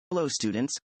Hello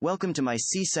students, welcome to my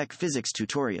CSEC physics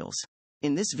tutorials.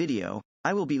 In this video,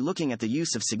 I will be looking at the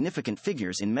use of significant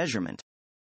figures in measurement.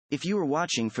 If you are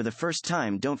watching for the first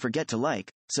time, don't forget to like,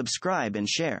 subscribe and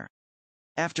share.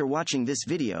 After watching this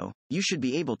video, you should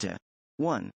be able to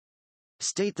 1.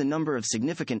 State the number of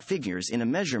significant figures in a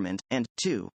measurement, and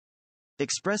 2.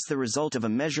 Express the result of a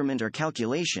measurement or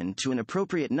calculation to an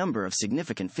appropriate number of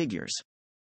significant figures.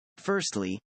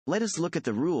 Firstly, let us look at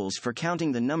the rules for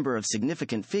counting the number of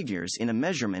significant figures in a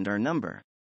measurement or number.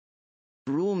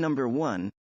 Rule number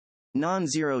 1.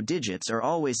 Non-zero digits are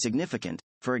always significant.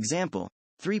 For example,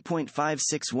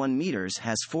 3.561 meters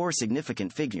has 4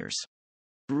 significant figures.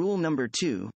 Rule number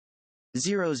 2.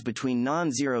 Zeros between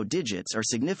non-zero digits are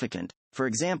significant. For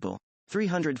example,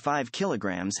 305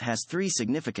 kilograms has 3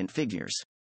 significant figures.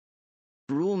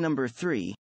 Rule number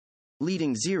 3.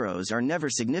 Leading zeros are never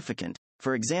significant.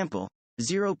 For example,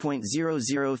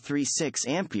 0.0036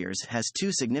 amperes has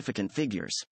 2 significant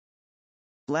figures.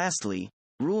 Lastly,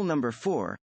 rule number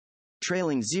 4.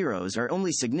 Trailing zeros are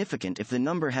only significant if the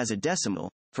number has a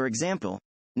decimal. For example,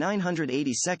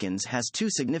 980 seconds has 2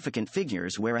 significant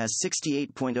figures, whereas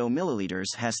 68.0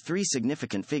 milliliters has 3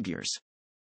 significant figures.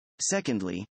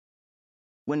 Secondly,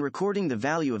 when recording the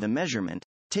value of a measurement,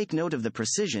 take note of the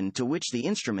precision to which the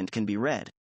instrument can be read.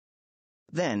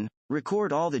 Then,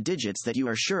 record all the digits that you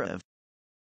are sure of,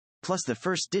 plus the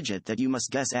first digit that you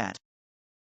must guess at.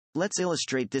 Let's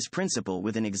illustrate this principle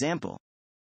with an example.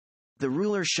 The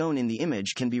ruler shown in the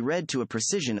image can be read to a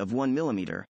precision of 1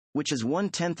 millimeter, which is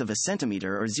 1/10 of a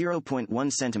centimeter or 0.1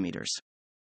 centimeters.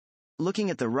 Looking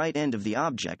at the right end of the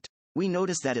object, we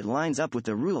notice that it lines up with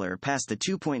the ruler past the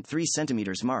 2.3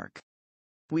 centimeters mark.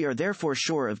 We are therefore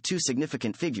sure of 2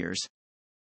 significant figures: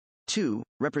 2,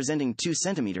 representing 2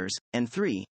 centimeters, and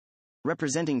 3,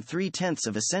 representing 3/10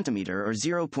 of a centimeter or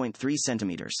 0.3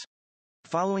 centimeters.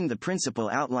 Following the principle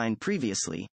outlined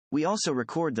previously, we also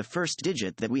record the first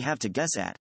digit that we have to guess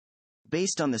at.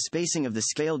 Based on the spacing of the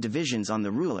scale divisions on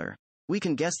the ruler, we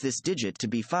can guess this digit to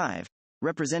be 5,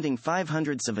 representing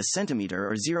 5/100 of a centimeter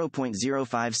or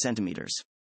 0.05 centimeters.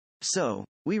 So,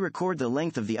 we record the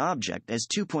length of the object as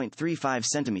 2.35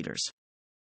 centimeters.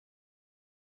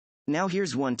 Now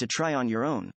here's one to try on your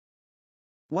own.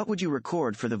 What would you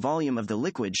record for the volume of the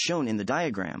liquid shown in the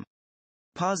diagram?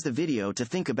 Pause the video to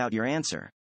think about your answer.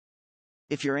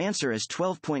 If your answer is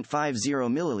 12.50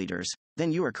 milliliters,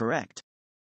 then you are correct.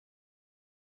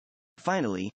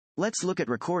 Finally, let's look at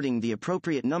recording the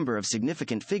appropriate number of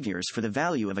significant figures for the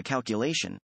value of a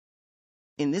calculation.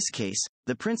 In this case,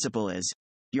 the principle is,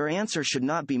 your answer should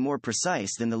not be more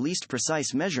precise than the least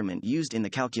precise measurement used in the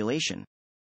calculation.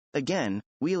 Again,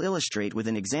 we'll illustrate with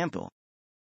an example.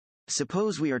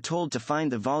 Suppose we are told to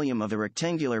find the volume of a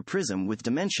rectangular prism with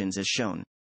dimensions as shown.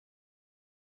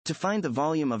 To find the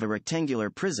volume of a rectangular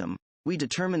prism, we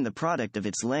determine the product of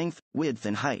its length, width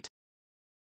and height.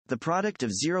 The product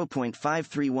of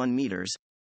 0.531 meters,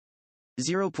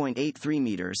 0.83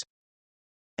 meters,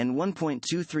 and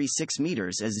 1.236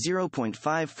 meters as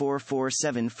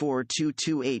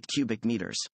 0.544742228 cubic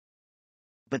meters.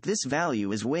 But this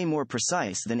value is way more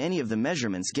precise than any of the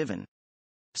measurements given.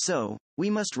 So, we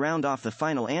must round off the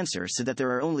final answer so that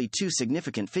there are only 2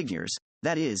 significant figures,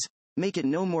 that is, make it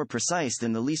no more precise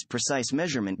than the least precise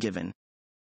measurement given: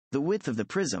 the width of the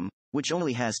prism, which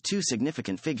only has 2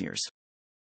 significant figures.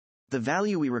 The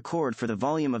value we record for the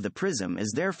volume of the prism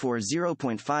is therefore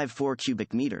 0.54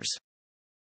 cubic meters.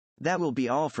 That will be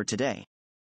all for today.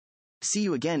 See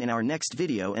you again in our next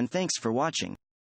video, and thanks for watching.